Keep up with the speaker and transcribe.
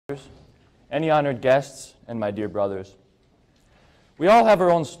any honored guests, and my dear brothers. We all have our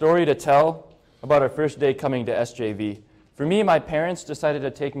own story to tell about our first day coming to SJV. For me, my parents decided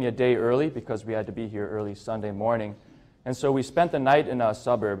to take me a day early because we had to be here early Sunday morning. And so we spent the night in a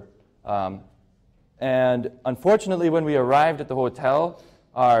suburb. And unfortunately, when we arrived at the hotel,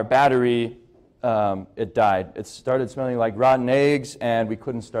 our battery, it died. It started smelling like rotten eggs, and we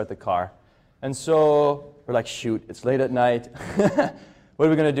couldn't start the car. And so we're like, shoot, it's late at night. What are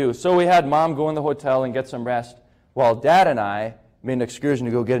we going to do? So we had Mom go in the hotel and get some rest, while Dad and I made an excursion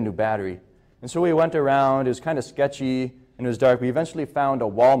to go get a new battery. And so we went around. It was kind of sketchy, and it was dark. We eventually found a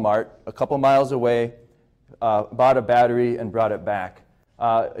Walmart a couple miles away, bought a battery, and brought it back.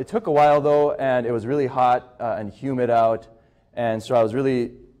 It took a while, though, and it was really hot and humid out. And so I was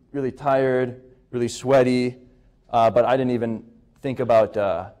really, really tired, really sweaty, but I didn't even think about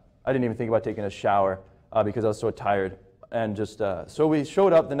taking a shower because I was so tired. And so we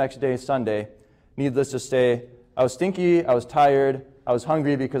showed up the next day, Sunday. Needless to say, I was stinky, I was tired, I was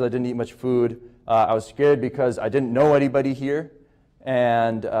hungry because I didn't eat much food. I was scared because I didn't know anybody here,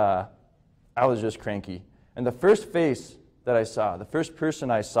 and I was just cranky. And the first face that I saw, the first person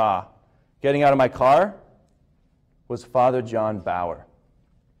I saw getting out of my car was Father John Bauer.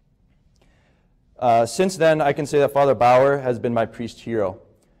 Since then, I can say that Father Bauer has been my priest hero.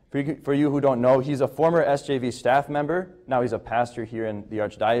 For you who don't know, he's a former SJV staff member. Now he's a pastor here in the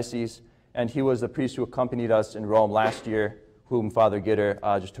Archdiocese, and he was the priest who accompanied us in Rome last year, whom Father Gitter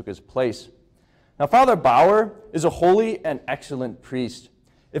just took his place. Now, Father Bauer is a holy and excellent priest.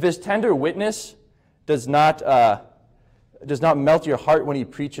 If his tender witness does not melt your heart when he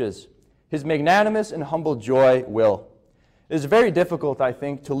preaches, his magnanimous and humble joy will. It is very difficult, I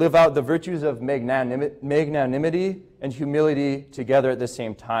think, to live out the virtues of magnanimity and humility together at the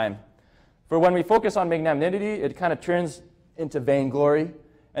same time. For when we focus on magnanimity, it kind of turns into vainglory.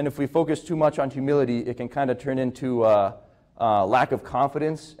 And if we focus too much on humility, it can kind of turn into lack of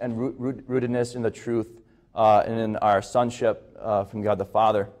confidence and rootedness in the truth and in our sonship from God the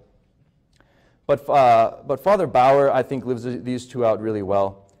Father. But Father Bauer, I think, lives these two out really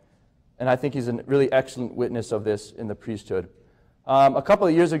well. And I think he's a really excellent witness of this in the priesthood. A couple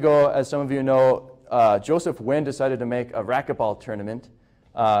of years ago, as some of you know, Joseph Wynn decided to make a racquetball tournament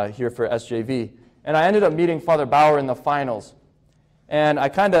here for SJV. And I ended up meeting Father Bauer in the finals. And I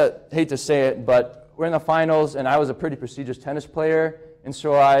kind of hate to say it, but we're in the finals, and I was a pretty prestigious tennis player, and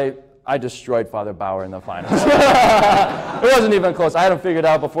so I destroyed Father Bauer in the finals. It wasn't even close. I had him figured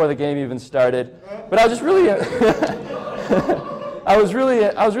out before the game even started. But I was just really... I was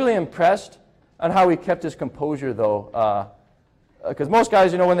really impressed on how he kept his composure, though, because most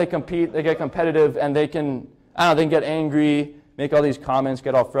guys, when they compete, they get competitive and they can get angry, make all these comments,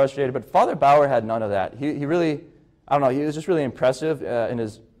 get all frustrated. But Father Bauer had none of that. He really, he was just really impressive in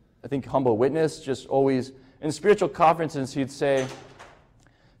his, I think, humble witness. Just always in spiritual conferences, he'd say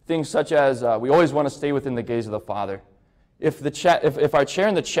things such as, "We always want to stay within the gaze of the Father. If our chair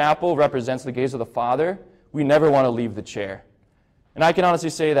in the chapel represents the gaze of the Father, we never want to leave the chair." And I can honestly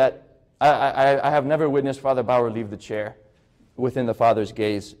say that I have never witnessed Father Bauer leave the chair within the Father's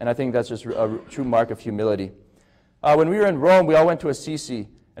gaze. And I think that's just a true mark of humility. When we were in Rome, we all went to Assisi.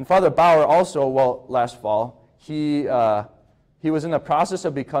 And Father Bauer also, last fall, he was in the process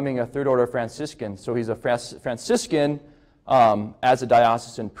of becoming a Third Order Franciscan. So he's a Franciscan as a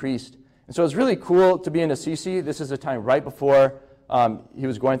diocesan priest. And so it's really cool to be in Assisi. This is a time right before he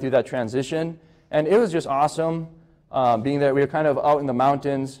was going through that transition. And it was just awesome. Being there, we were kind of out in the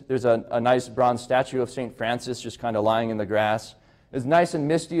mountains. There's a nice bronze statue of St. Francis just kind of lying in the grass. It was nice and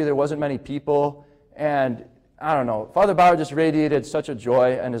misty. There wasn't many people. And I don't know, Father Bauer just radiated such a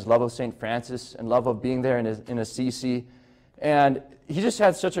joy and his love of St. Francis and love of being there in Assisi. And he just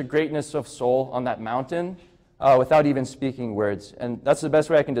had such a greatness of soul on that mountain without even speaking words. And that's the best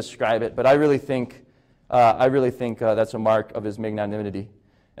way I can describe it. But I really think that's a mark of his magnanimity.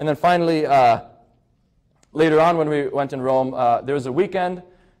 And then finally, later on, when we went in Rome, there was a weekend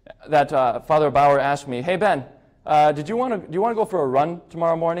that Father Bauer asked me, "Hey Ben, do you want to go for a run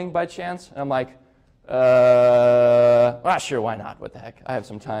tomorrow morning by chance?" And I'm like, sure, why not? What the heck? I have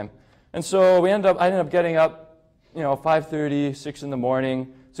some time. And so I ended up getting up, 5:30, 6 in the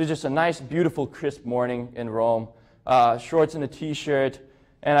morning. So just a nice, beautiful, crisp morning in Rome. Shorts and a T-shirt,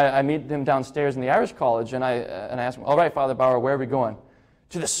 and I meet him downstairs in the Irish College, and I ask him, "All right, Father Bauer, where are we going?"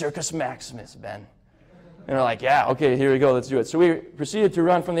 "To the Circus Maximus, Ben." And we're like, "Yeah, okay, here we go, let's do it." So we proceeded to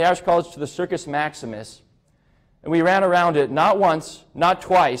run from the Irish College to the Circus Maximus. And we ran around it not once, not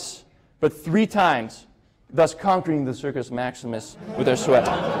twice, but 3 times, thus conquering the Circus Maximus with our sweat.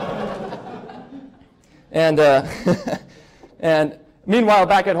 And Meanwhile,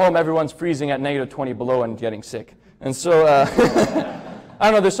 back at home, everyone's freezing at -20 below and getting sick. And so, I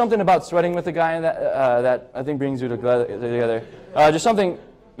don't know, there's something about sweating with a guy that I think brings you together. Just something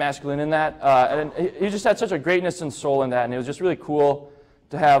masculine in that. And he just had such a greatness and soul in that, and it was just really cool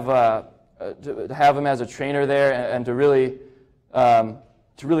to have him as a trainer there and to really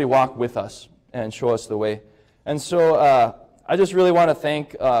walk with us and show us the way. And so I just really want to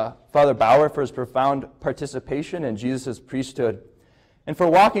thank Father Bauer for his profound participation in Jesus' priesthood and for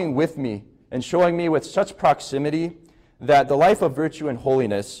walking with me and showing me with such proximity that the life of virtue and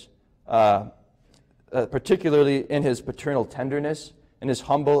holiness, particularly in his paternal tenderness and his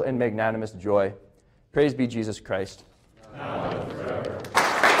humble and magnanimous joy. Praise be Jesus Christ.